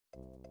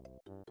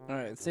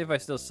Alright, let's see if I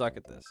still suck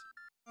at this.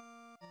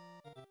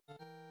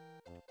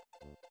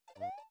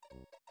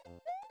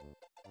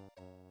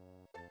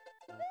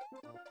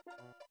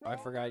 I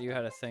forgot you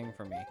had a thing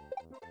for me.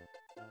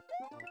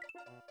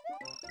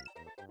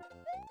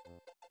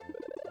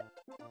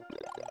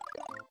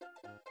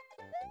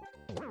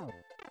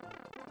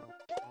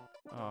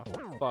 Oh,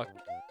 fuck.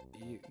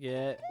 You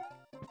get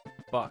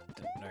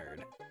fucked,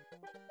 nerd.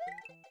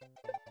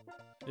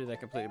 Did that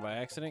completely by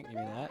accident? Give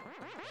me that.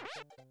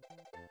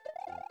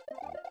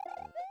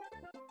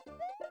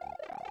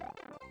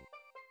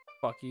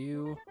 Fuck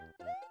you.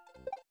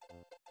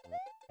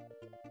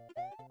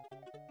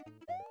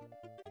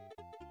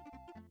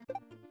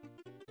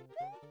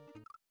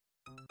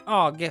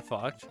 Oh, get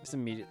fucked. Just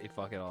immediately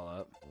fuck it all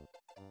up.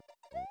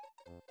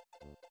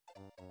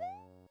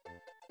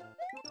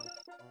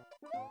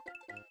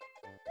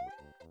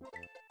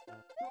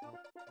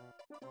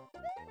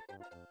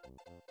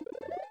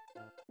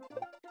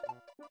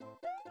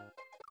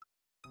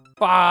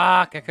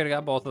 Fuck! I could have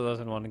got both of those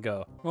in one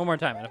go. One more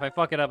time, and if I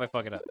fuck it up, I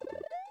fuck it up.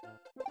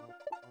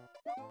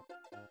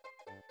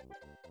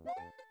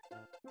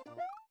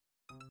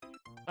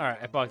 Alright,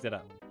 I fucked it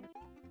up.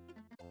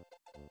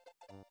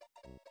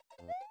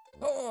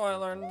 Oh, I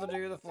learned to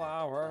do the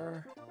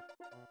flower.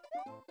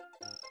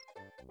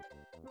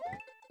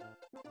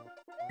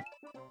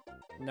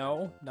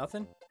 No,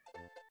 nothing?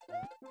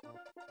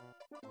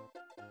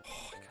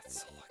 Oh, I got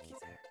so lucky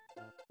there.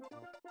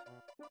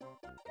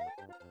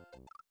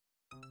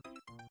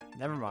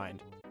 Never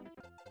mind.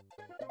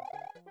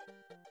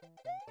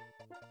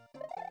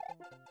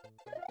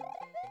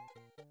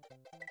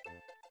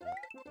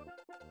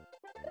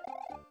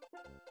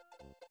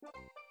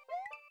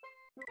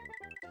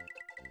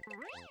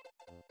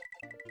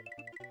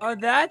 Oh,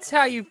 that's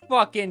how you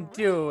fucking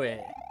do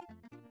it.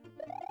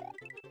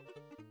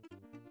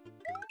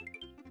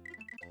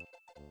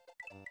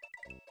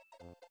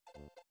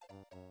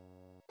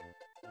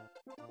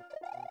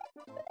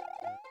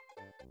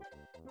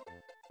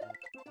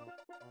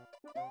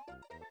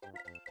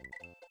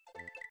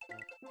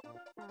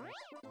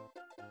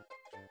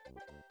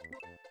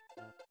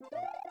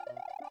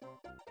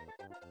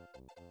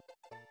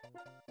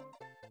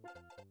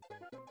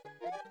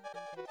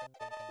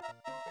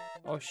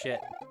 Oh shit.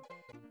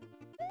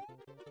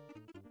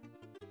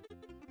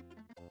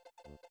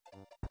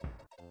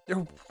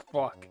 Oh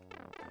fuck.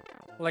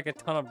 Like a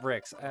ton of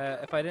bricks.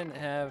 If I didn't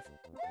have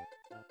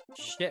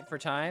shit for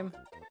time.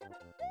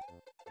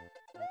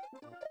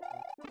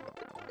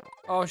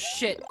 Oh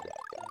shit.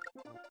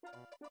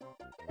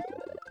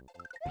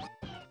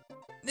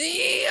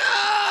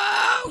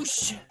 Oh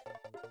shit.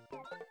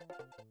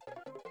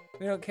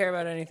 We don't care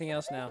about anything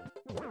else now.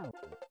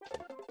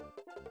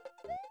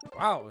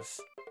 Wow.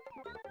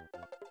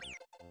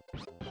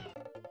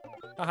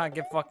 Haha,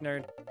 get fucked,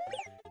 nerd.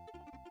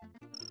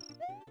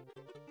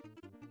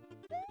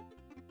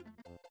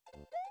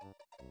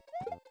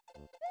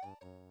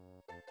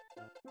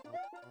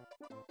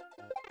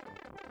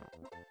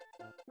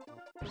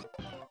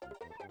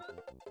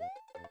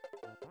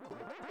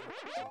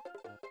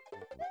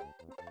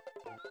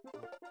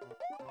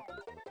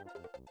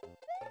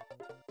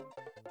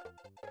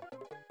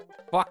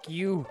 Fuck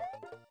you.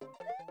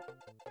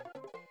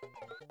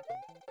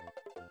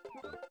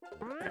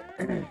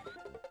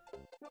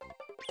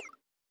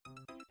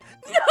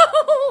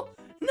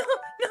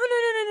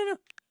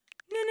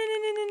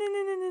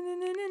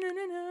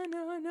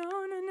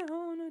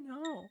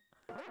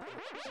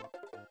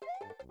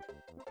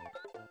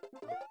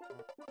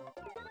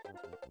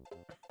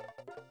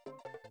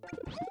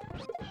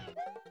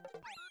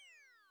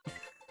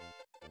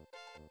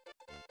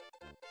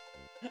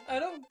 I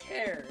don't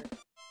care.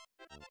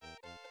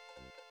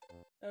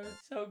 That was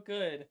so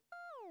good.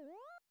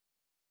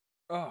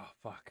 Oh,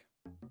 fuck.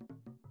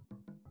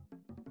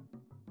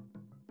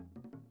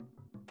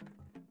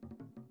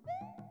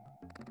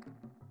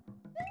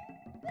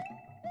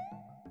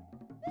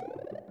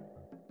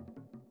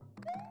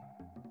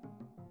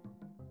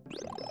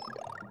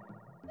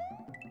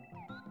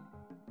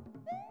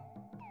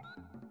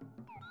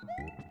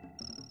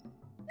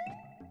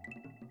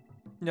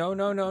 No,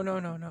 no, no, no,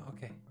 no, no.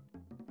 Okay.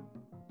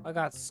 I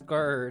got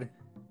scared.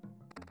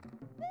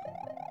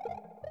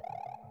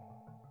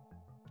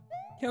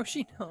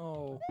 Yoshi,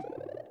 no.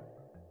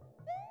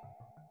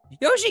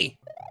 Yoshi!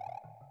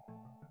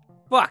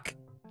 Fuck.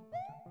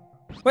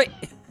 Wait.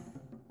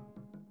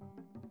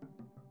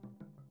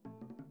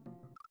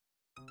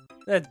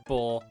 That's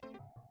bull.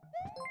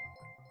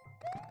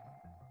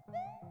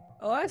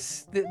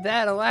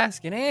 That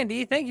Alaskan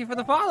Andy, thank you for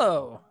the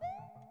follow.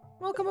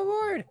 Welcome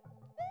aboard.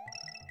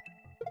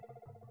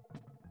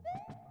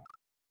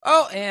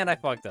 Oh, and I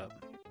fucked up.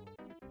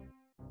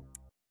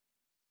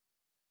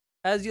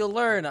 As you'll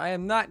learn, I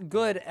am not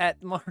good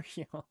at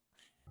Mario.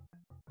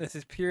 This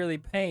is purely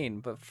pain,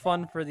 but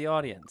fun for the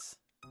audience.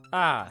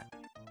 Ah,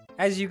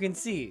 as you can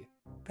see,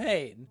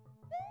 pain.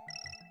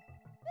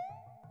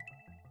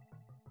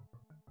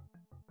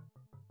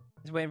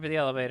 Just waiting for the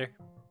elevator.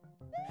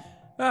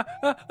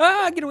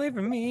 Get away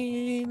from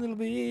me, little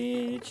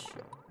bitch.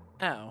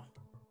 Ow.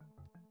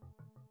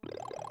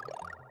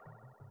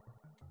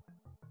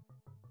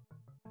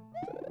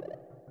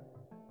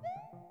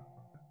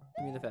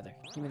 Give me the feather.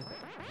 Give me the feather.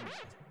 Give me the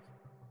feather.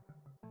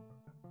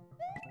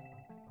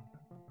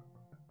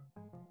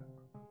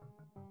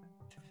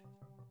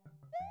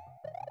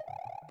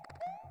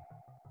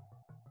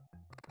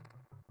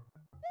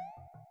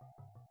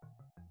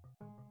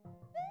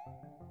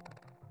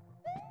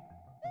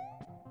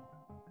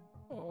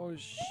 Oh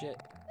shit.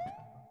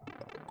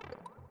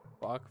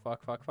 Fuck,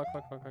 fuck, fuck, fuck,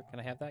 fuck, fuck, fuck. Can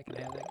I have that? Can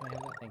I have that? Can I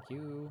have that? Thank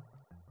you.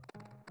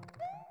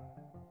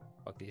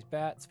 Fuck these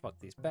bats, fuck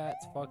these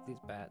bats, fuck these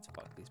bats,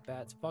 fuck these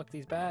bats, fuck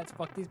these bats,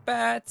 fuck these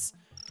bats!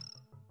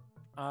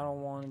 I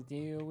don't want to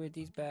deal with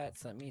these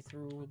bats. Let me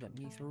through, let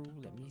me through,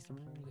 let me through,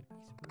 let me through.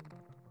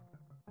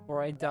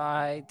 Before I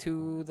die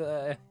to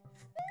the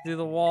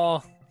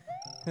wall.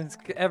 It's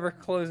ever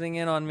closing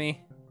in on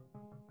me.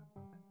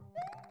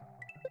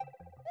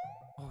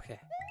 Okay.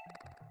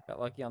 Got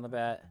lucky on the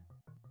bat.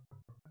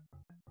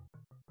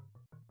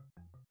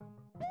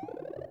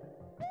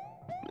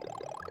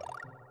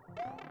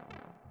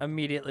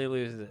 Immediately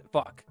loses it.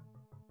 Fuck.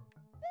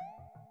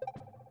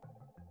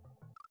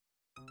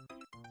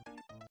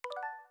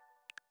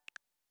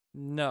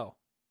 No.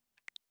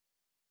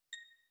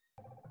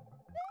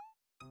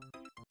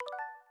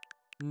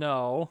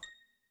 No.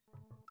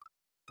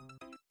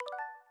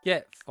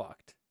 Get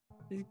fucked.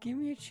 Just give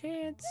me a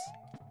chance.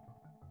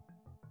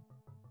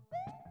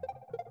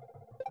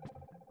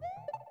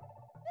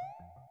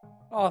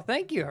 Oh,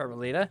 thank you,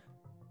 Herbalita.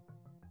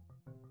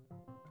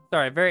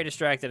 Sorry, very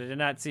distracted. I did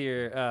not see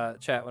your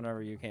chat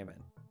whenever you came in.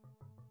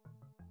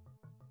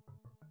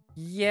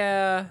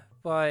 Yeah,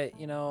 but,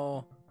 you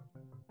know,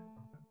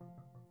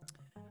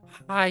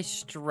 high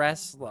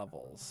stress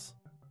levels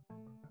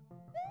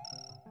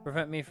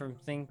prevent me from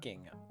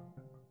thinking.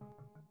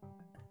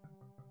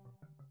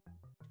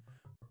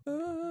 See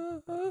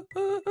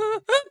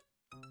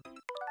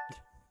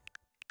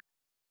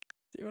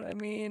what I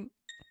mean?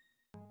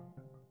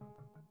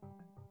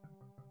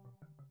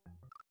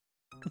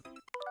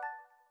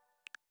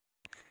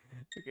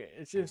 Okay,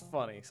 it's just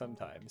funny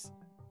sometimes.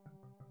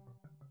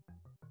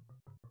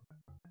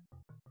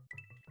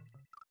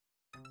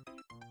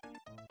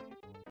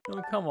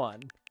 Oh, come on.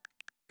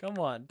 Come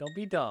on, don't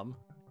be dumb.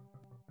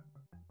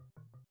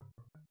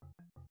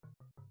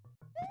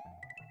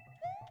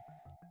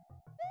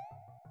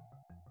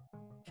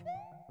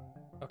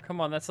 Oh, come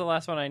on, that's the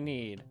last one I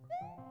need.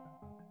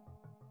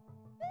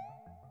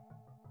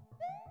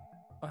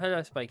 Oh,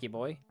 hello, Spiky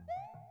Boy.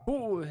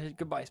 Ooh,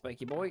 goodbye,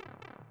 Spiky Boy.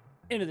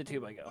 Into the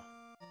tube I go.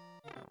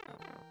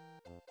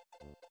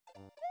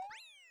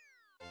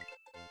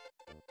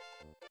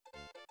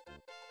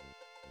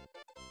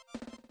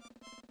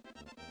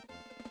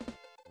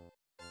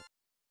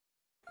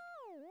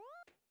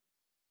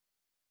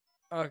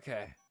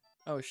 Okay.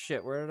 Oh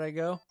shit, where did I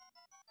go?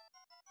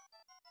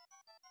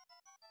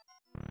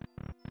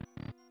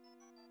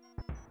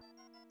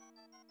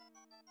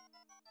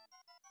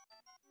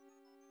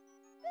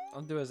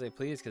 I'll do as I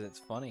please because it's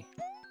funny.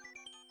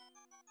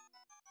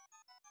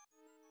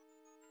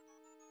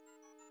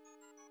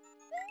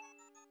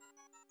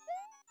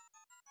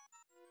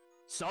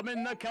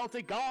 Summon the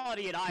Celtic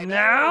Guardian, I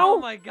Now? Oh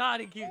my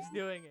god, he keeps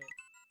doing it.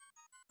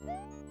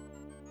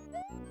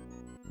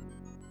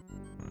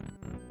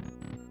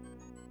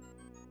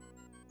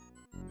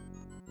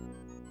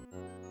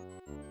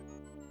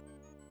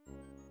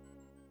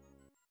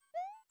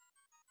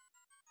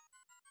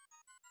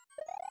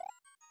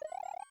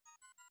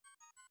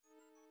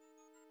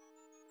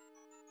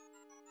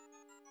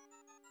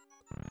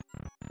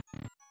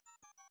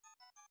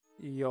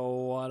 Yo,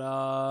 what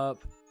up?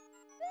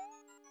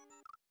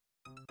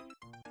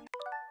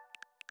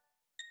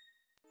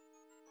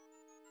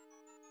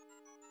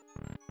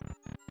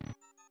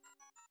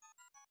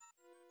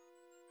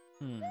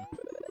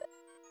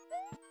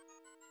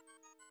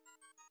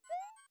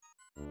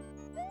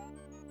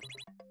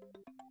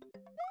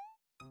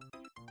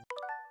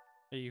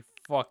 Are you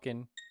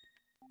fucking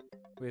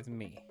with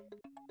me?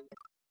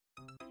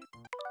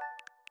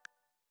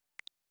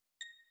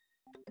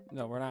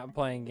 No, we're not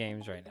playing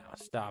games right now.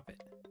 Stop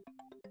it.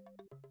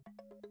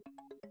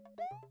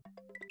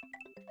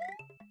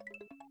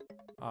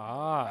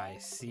 Ah, I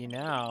see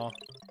now.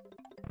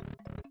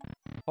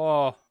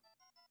 Oh.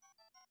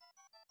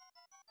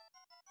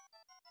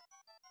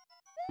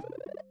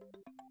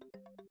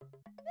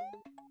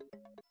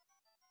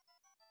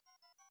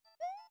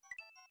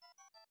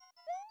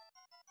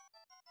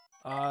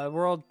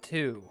 World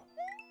 2.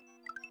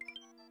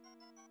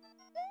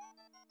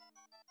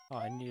 Oh,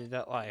 I needed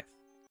that life.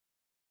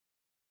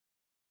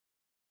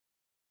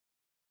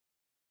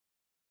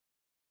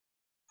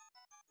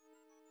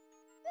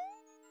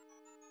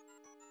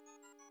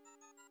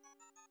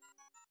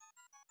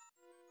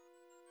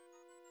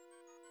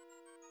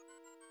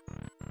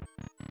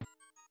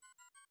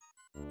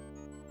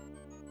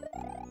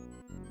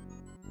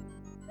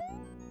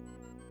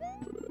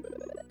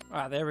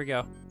 Ah, there we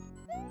go.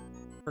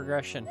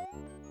 Progression.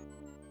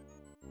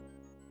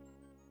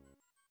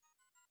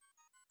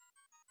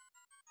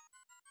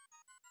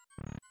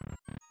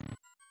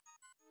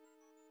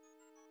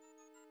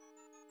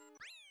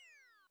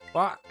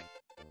 Fuck.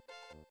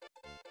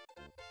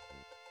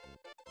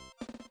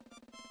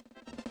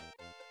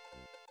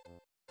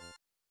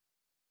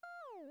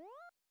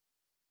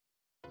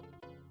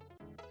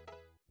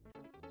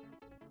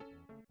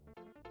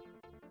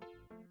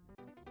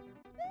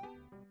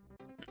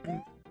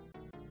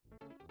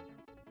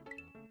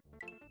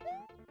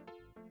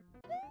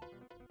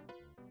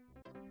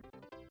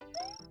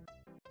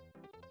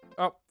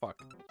 Oh, fuck.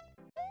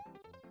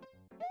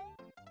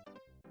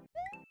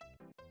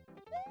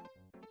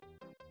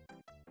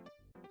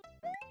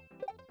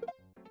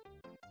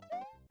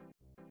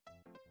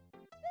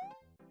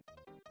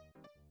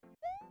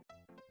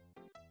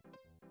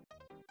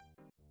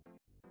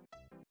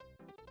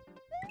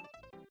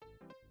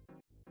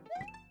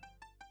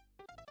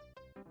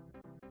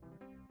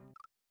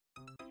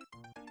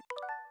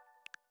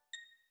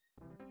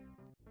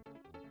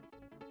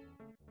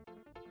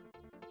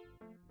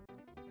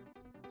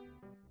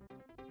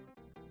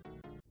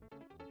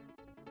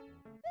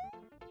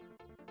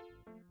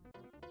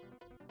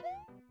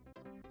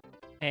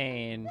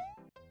 Pain.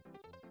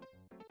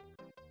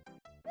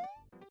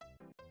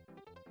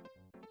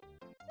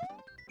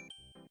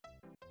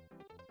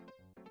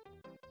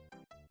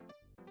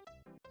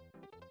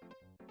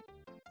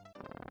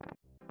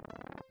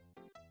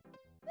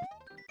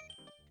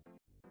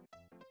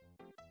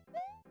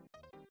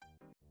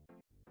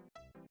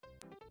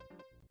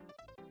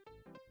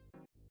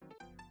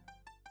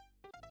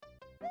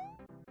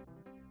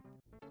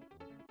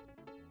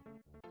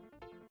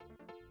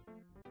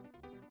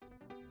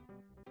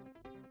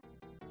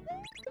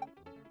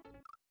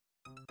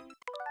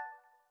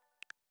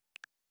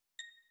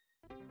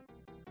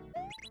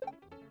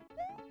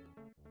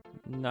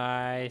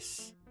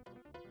 Nice.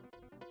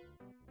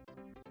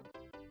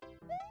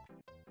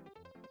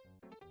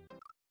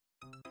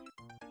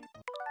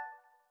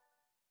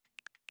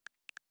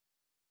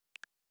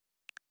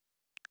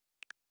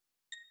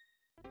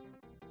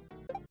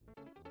 I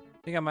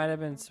think I might have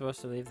been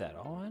supposed to leave that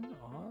on,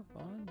 off,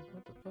 on.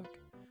 What the fuck?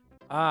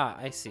 Ah,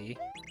 I see.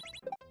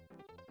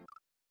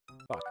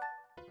 Fuck.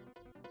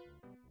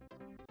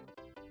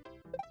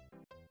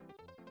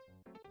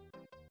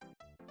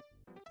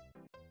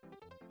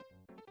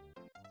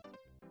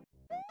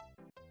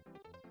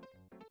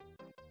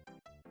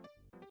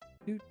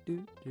 Do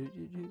do do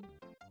do do.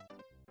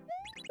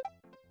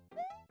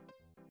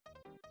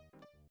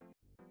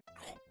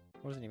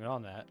 Wasn't even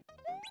on that.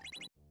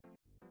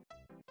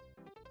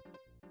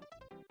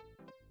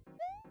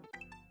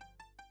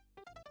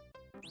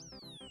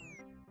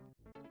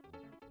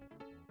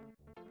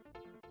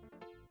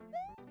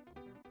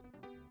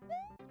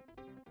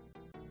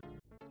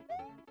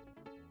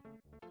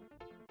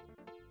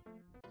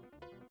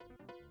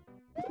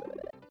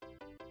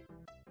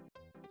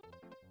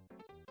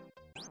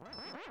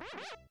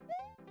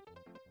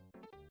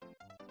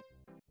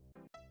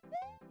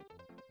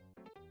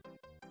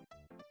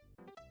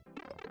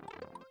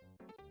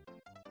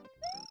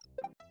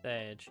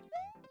 Edge.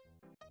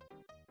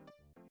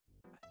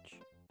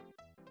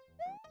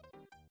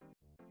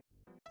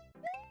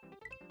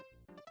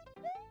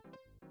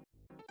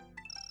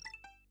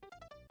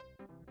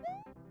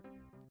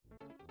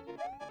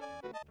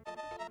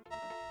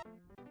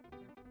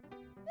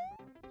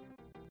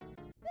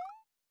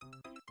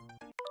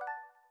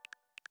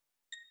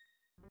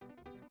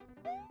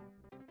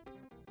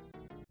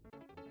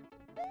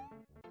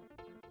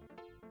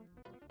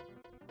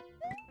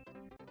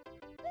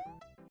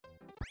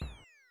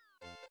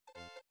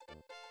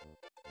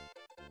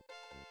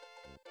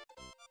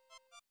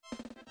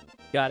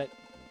 Got it.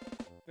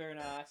 Very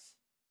nice.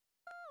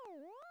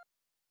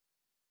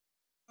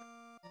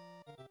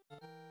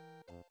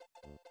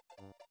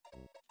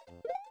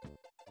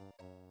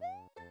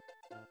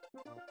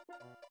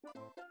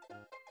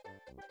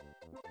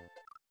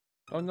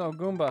 Oh no,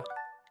 Goomba.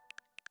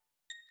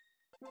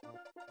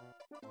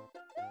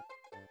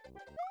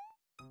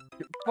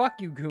 Fuck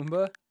you,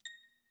 Goomba.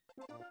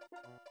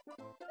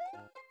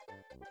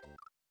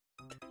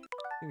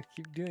 I'm gonna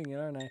keep doing it,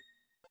 aren't I?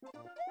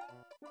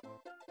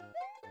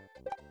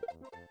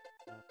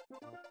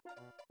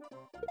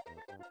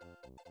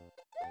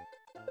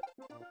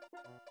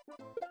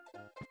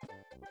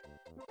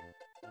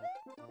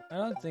 I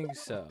don't think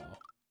so.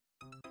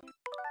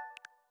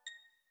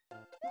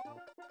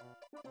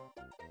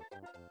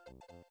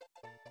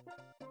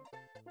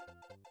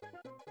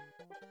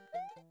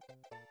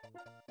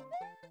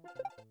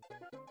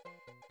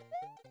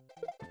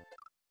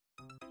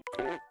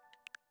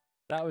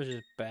 That was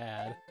just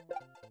bad.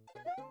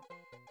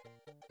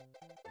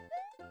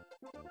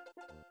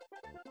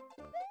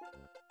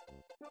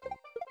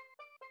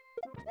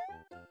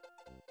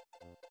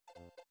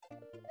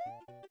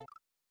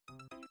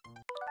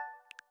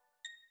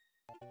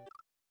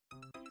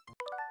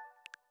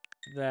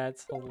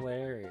 That's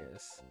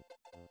hilarious.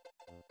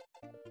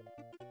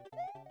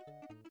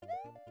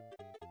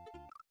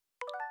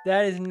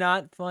 That is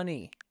not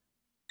funny.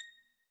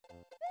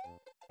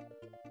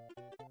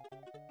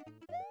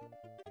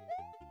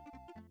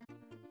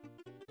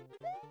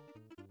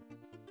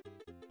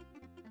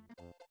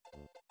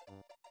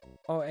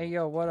 Oh, hey,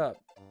 yo, what up?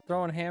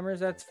 Throwing hammers?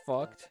 That's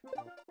fucked.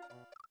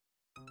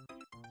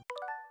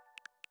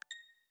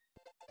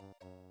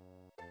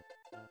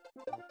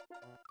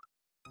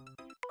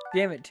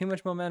 Damn it, too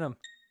much momentum.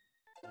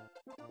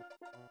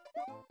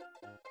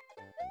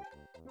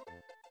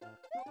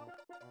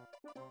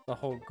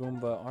 whole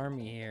Goomba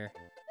army here.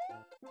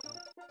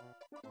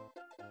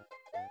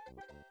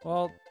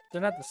 Well,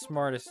 they're not the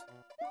smartest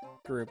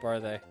group,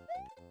 are they?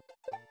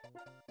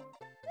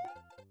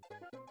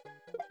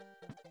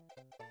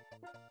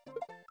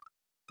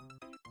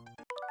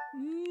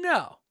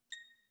 No!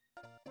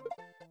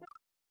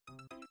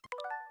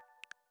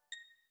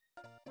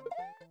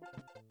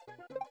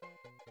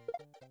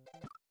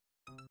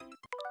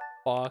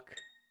 Fuck.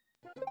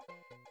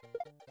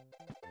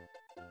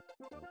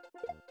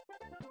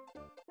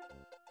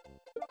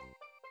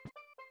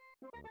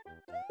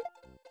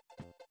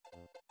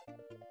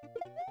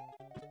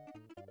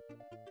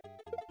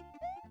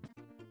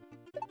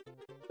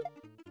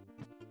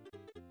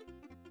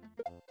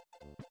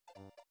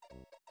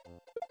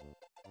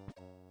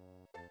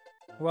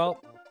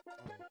 Well,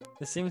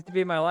 this seems to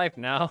be my life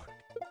now.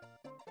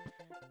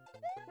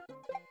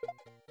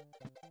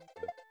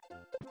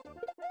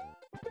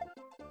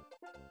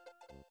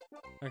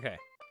 Okay,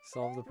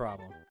 solve the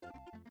problem.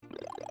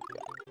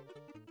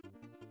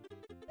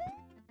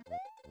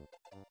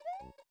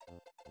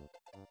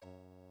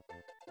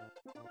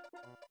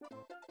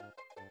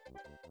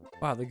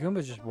 Wow, the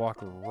Goombas just walk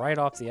right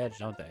off the edge,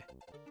 don't they?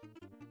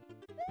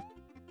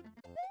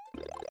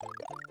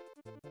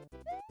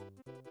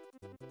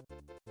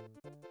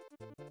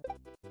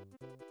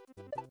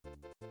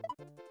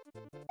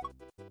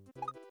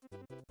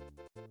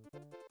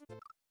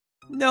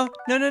 No,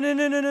 no, no, no,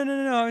 no, no, no,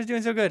 no, no, I was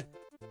doing so good.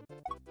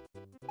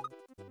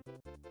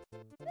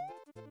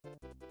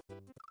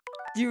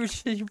 You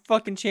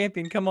fucking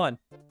champion, come on.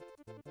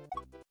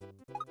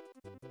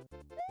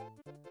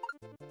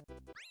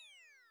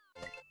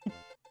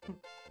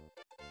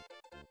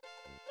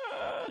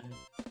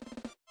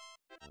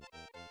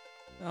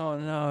 Oh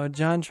no,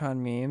 JonTron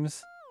memes.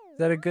 Is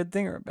that a good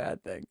thing or a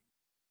bad thing?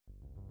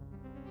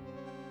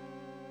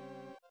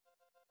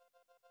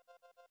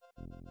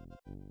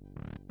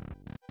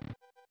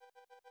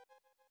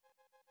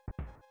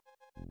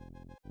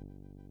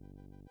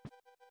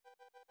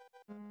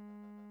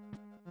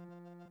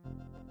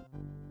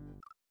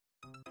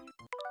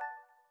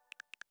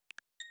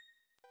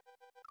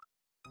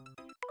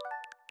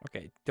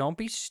 Okay, don't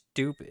be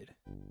stupid.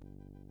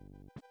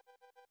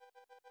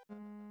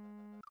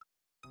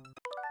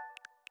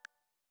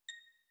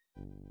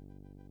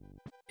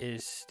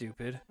 Is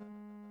stupid.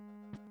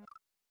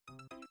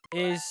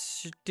 Is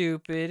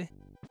stupid.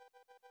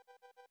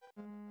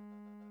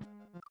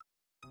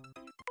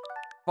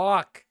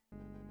 Fuck.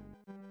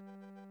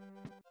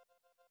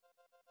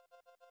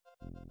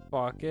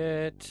 Fuck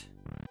it.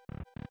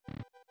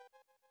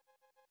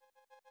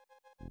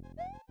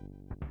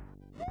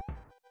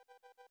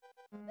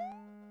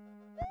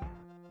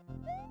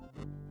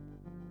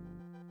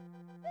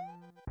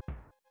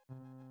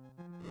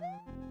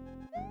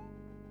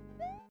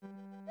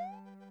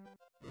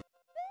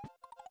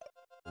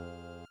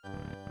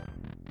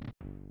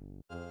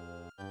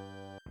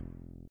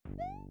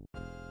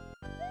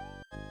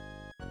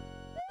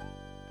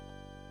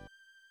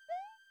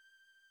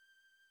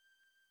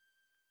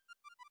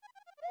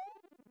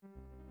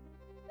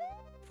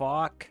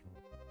 Fuck.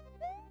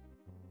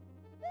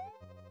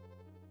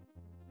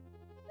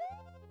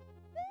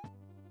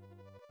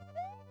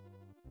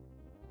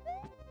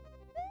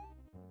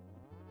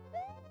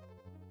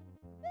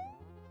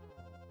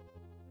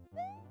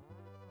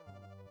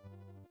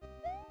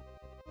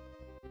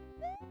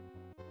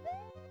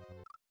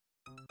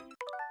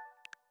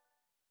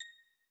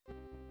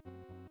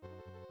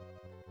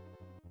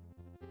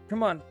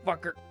 Come on,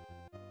 fucker.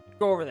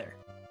 Go over there.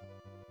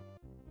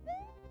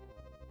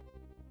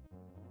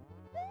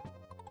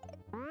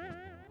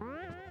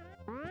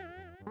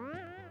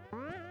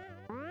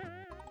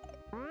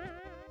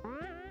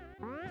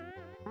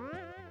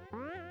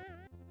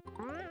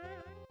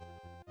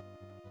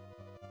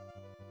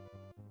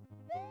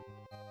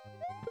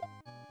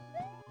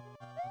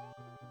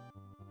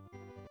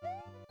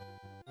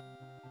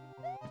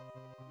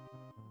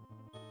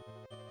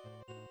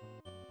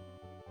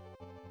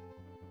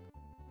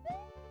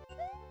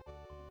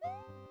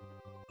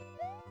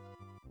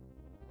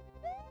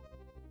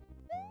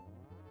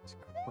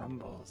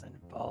 Crumbles and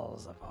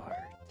balls of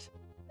heart.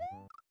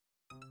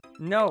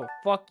 No,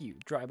 fuck you,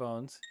 Dry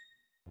Bones.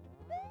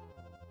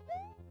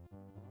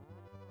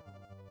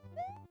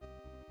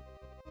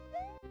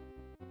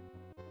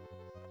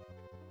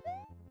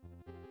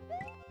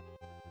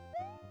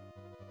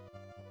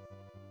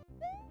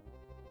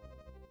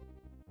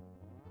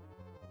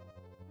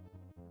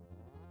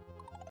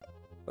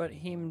 But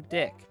him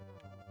dick.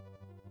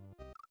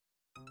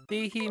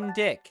 See him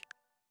dick.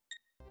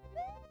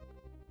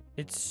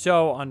 It's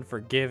so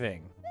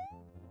unforgiving.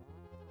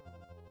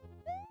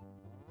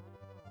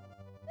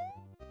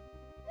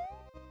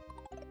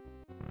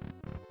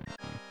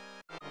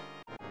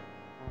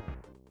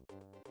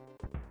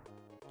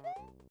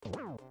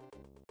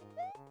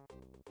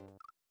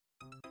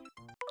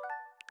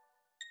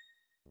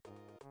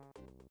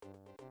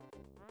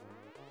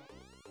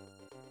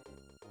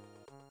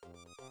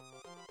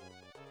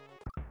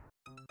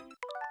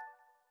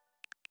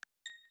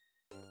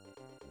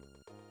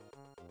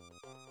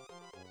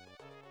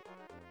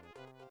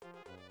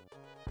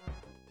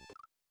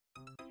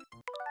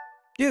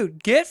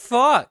 Dude, get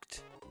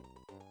fucked.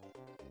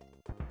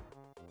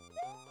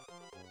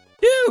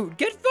 Dude,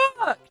 get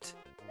fucked.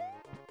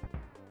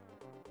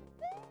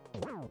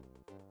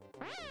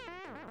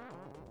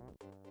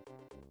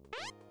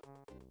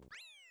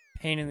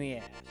 Pain in the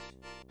ass.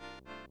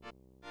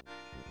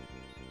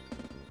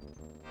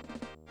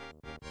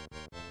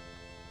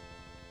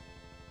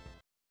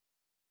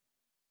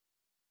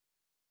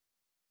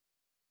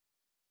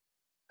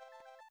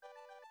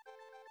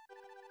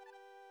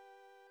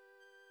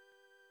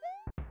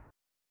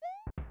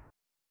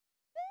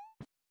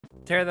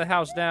 Tear the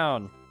house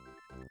down.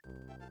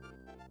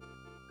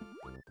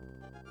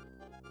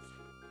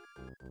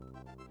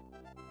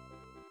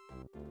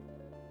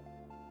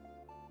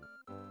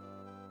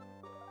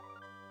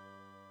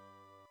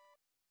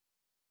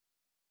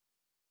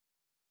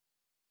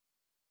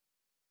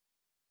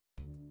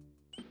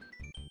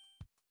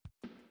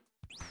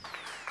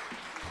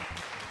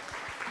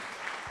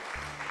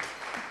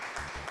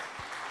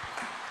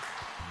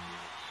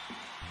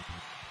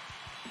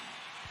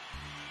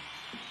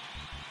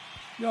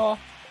 Ja,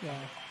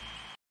 ja.